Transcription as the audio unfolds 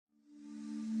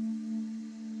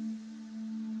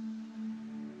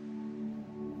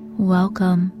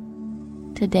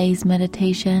Welcome. Today's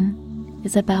meditation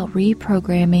is about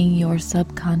reprogramming your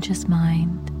subconscious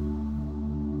mind.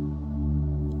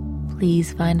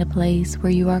 Please find a place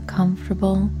where you are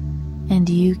comfortable and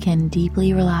you can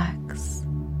deeply relax.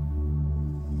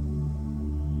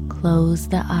 Close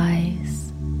the eyes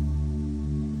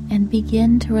and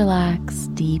begin to relax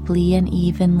deeply and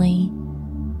evenly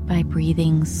by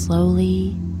breathing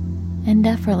slowly and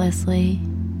effortlessly.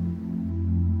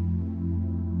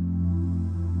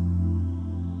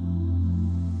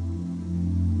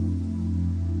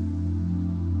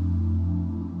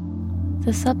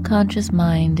 The subconscious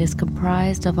mind is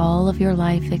comprised of all of your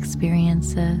life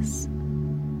experiences.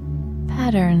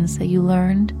 Patterns that you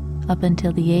learned up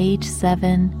until the age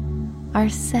 7 are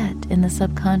set in the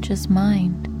subconscious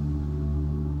mind.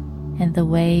 And the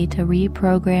way to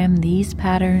reprogram these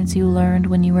patterns you learned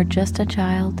when you were just a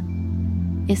child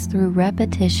is through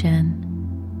repetition.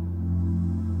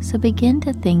 So begin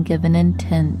to think of an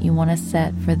intent you want to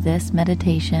set for this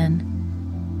meditation.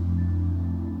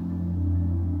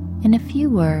 In a few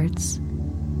words,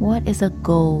 what is a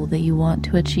goal that you want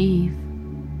to achieve?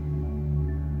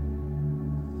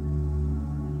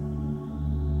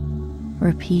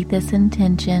 Repeat this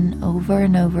intention over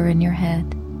and over in your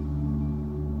head.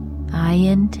 I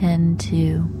intend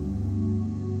to.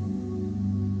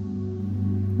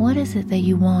 What is it that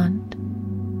you want?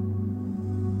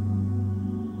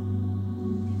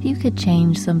 If you could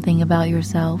change something about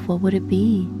yourself, what would it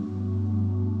be?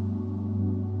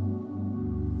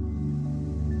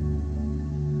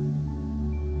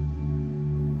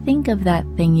 Think of that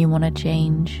thing you want to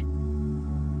change.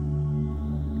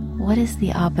 What is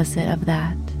the opposite of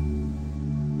that?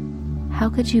 How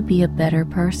could you be a better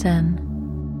person?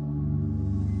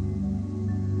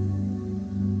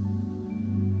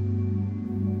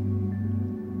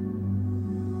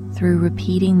 Through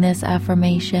repeating this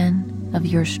affirmation of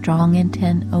your strong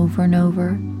intent over and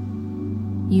over,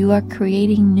 you are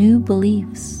creating new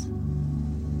beliefs.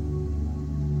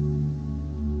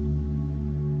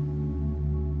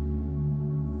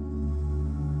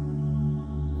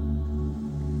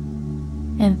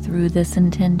 And through this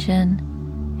intention,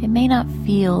 it may not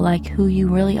feel like who you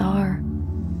really are,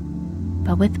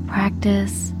 but with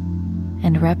practice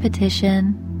and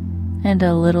repetition and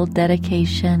a little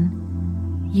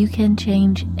dedication, you can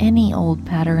change any old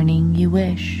patterning you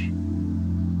wish.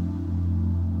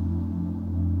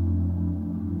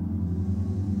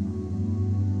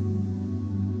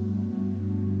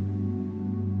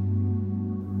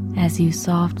 As you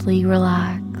softly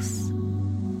relax,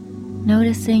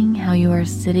 noticing how you are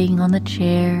sitting on the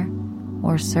chair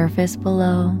or surface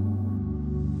below,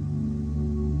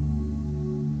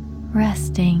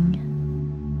 resting,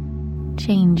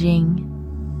 changing,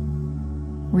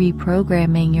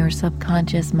 reprogramming your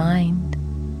subconscious mind.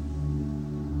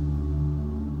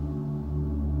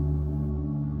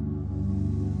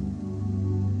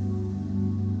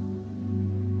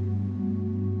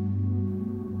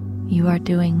 You are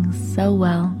doing so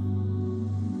well.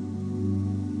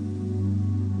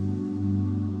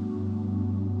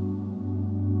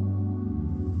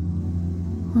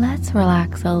 Let's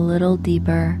relax a little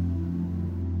deeper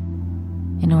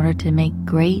in order to make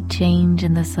great change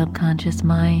in the subconscious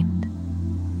mind.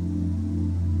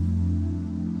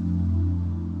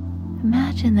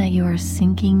 Imagine that you are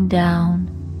sinking down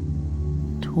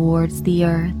towards the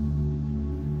earth,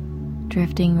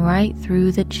 drifting right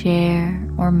through the chair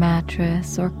or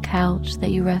mattress or couch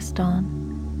that you rest on,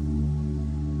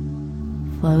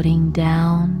 floating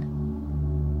down,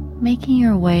 making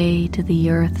your way to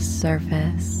the earth's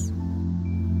surface,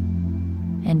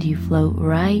 and you float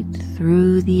right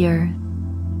through the earth.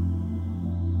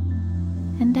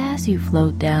 And as you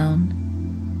float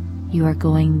down, you are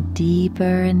going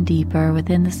deeper and deeper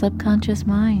within the subconscious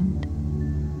mind,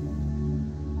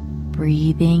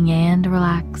 breathing and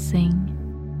relaxing,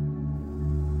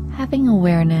 having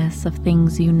awareness of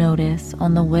things you notice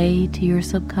on the way to your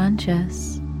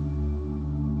subconscious.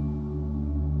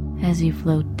 As you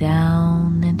float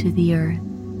down into the earth,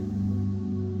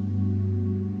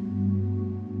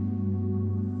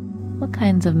 what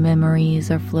kinds of memories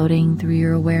are floating through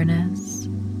your awareness?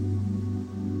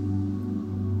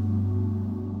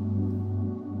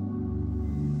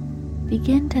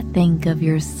 Begin to think of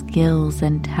your skills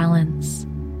and talents.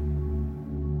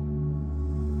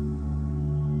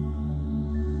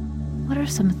 What are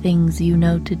some things you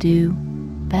know to do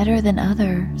better than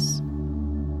others?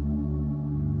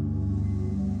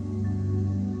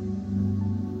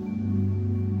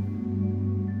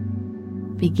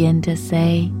 Begin to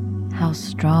say how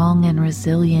strong and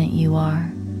resilient you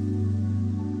are.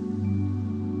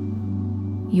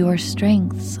 Your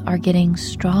strengths are getting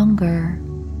stronger,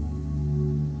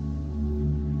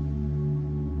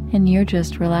 and you're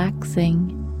just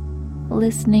relaxing,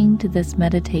 listening to this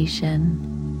meditation.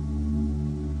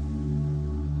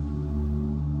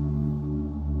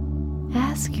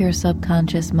 Ask your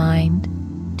subconscious mind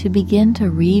to begin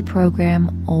to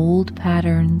reprogram old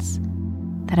patterns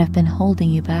that have been holding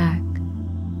you back.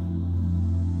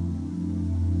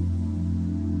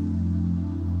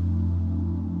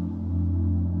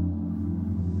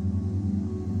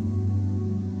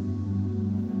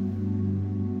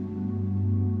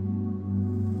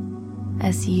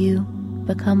 As you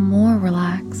become more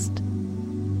relaxed,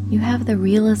 you have the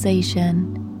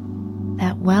realization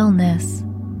that wellness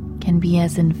can be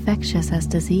as infectious as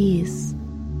disease.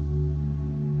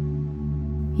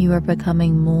 You are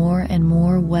becoming more and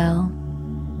more well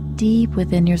deep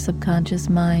within your subconscious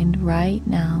mind right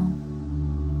now.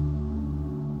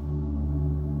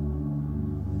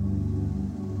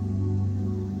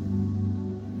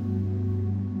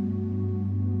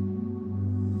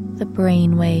 The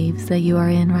brain waves that you are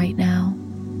in right now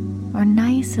are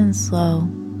nice and slow.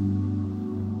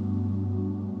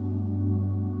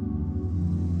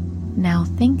 Now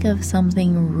think of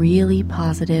something really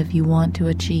positive you want to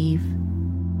achieve.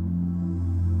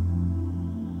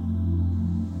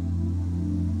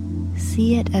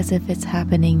 See it as if it's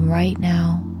happening right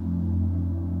now,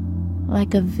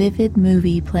 like a vivid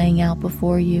movie playing out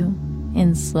before you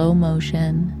in slow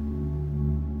motion.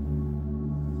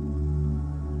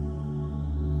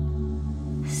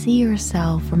 See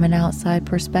yourself from an outside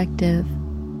perspective,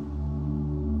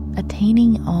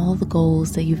 attaining all the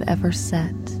goals that you've ever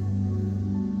set.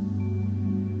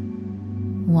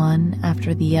 One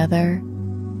after the other,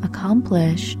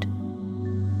 accomplished.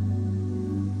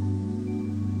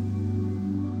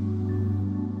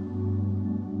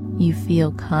 You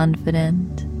feel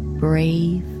confident,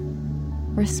 brave,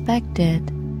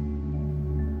 respected.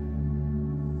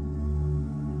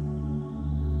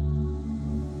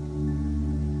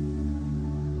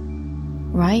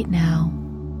 Right now,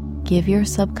 give your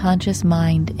subconscious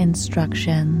mind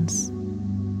instructions,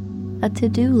 a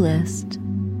to-do list.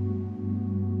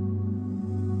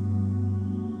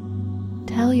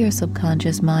 Tell your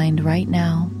subconscious mind right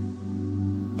now,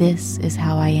 this is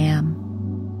how I am.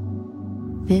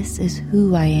 This is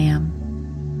who I am.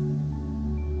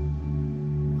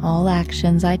 All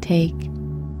actions I take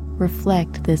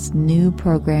reflect this new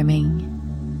programming.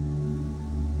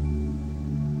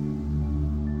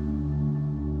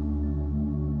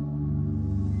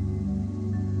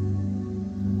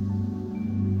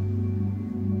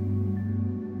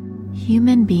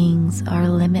 Human beings are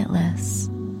limitless.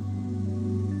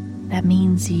 That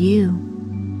means you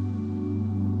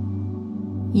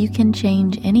can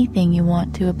change anything you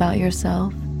want to about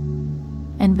yourself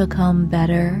and become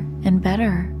better and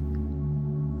better.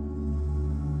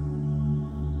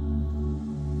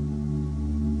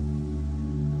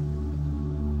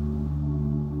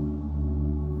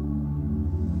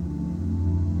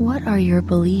 What are your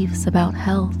beliefs about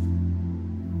health?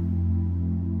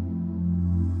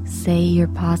 Say your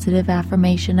positive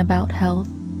affirmation about health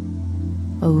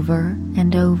over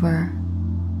and over.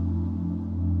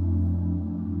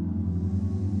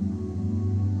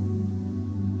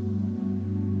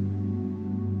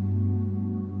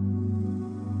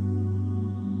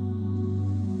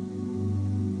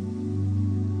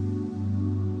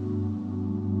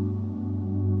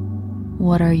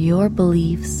 What are your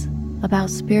beliefs about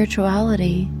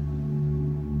spirituality?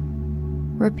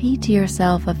 Repeat to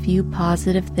yourself a few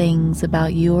positive things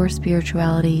about your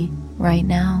spirituality right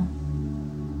now.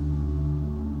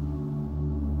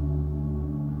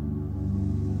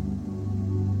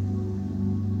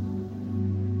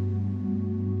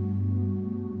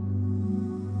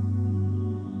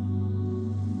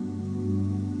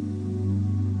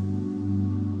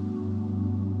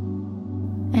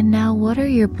 And now, what are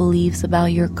your beliefs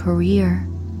about your career?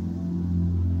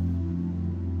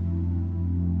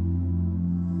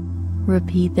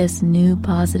 Repeat this new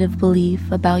positive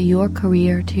belief about your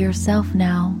career to yourself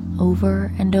now,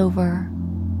 over and over.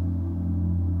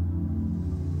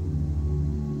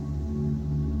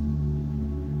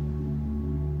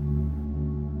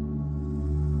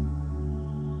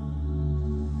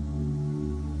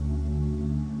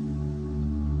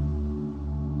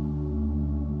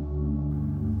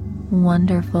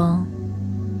 Wonderful.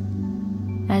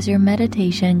 As your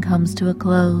meditation comes to a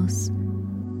close,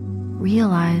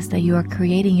 realize that you are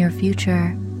creating your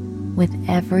future with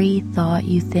every thought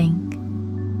you think.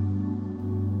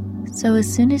 So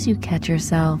as soon as you catch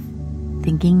yourself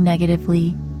thinking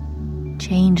negatively,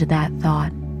 change that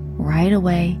thought right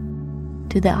away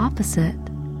to the opposite,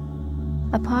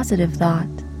 a positive thought,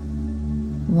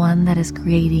 one that is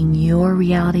creating your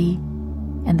reality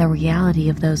and the reality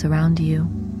of those around you.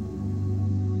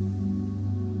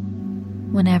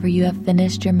 Whenever you have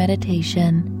finished your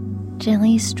meditation,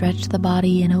 gently stretch the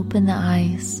body and open the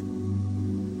eyes,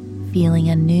 feeling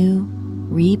a new,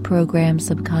 reprogrammed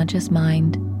subconscious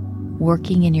mind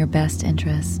working in your best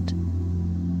interest.